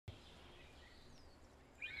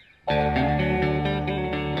It's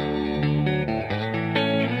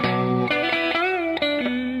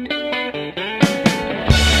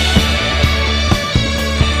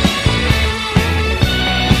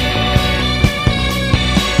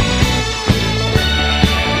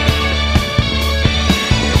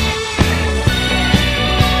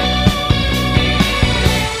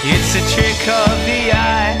a trick of the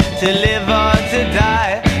eye to live or to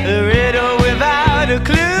die, a riddle without a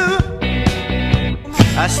clue.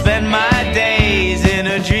 I spend my days in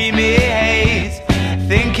a dreamy haze,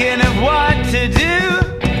 thinking of what to do.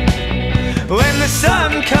 When the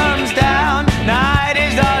sun comes down, night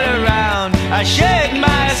is all around. I shed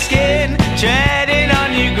my skin, treading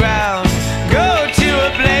on new ground. Go to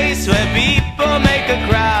a place where people make a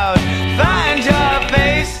crowd. Find your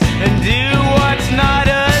face and do what's not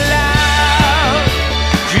allowed.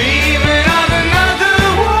 Dreaming of another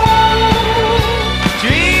world,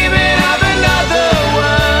 dreaming of another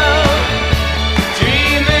world,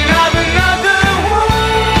 dreaming of another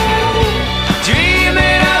world,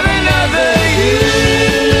 dreaming of another you.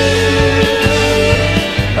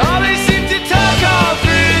 Always seem to talk all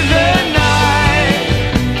through the night,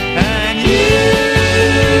 and you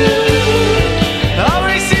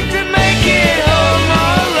always seem to make it home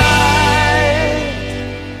alright.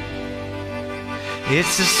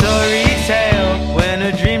 It's a sorry tale when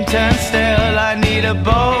a dream turns stale. I need a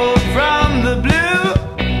bolt from the blue.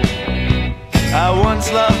 I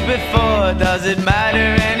once loved before, does it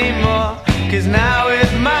matter anymore? 'Cause now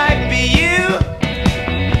it might be you.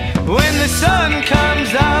 When the sun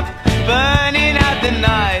comes up, burn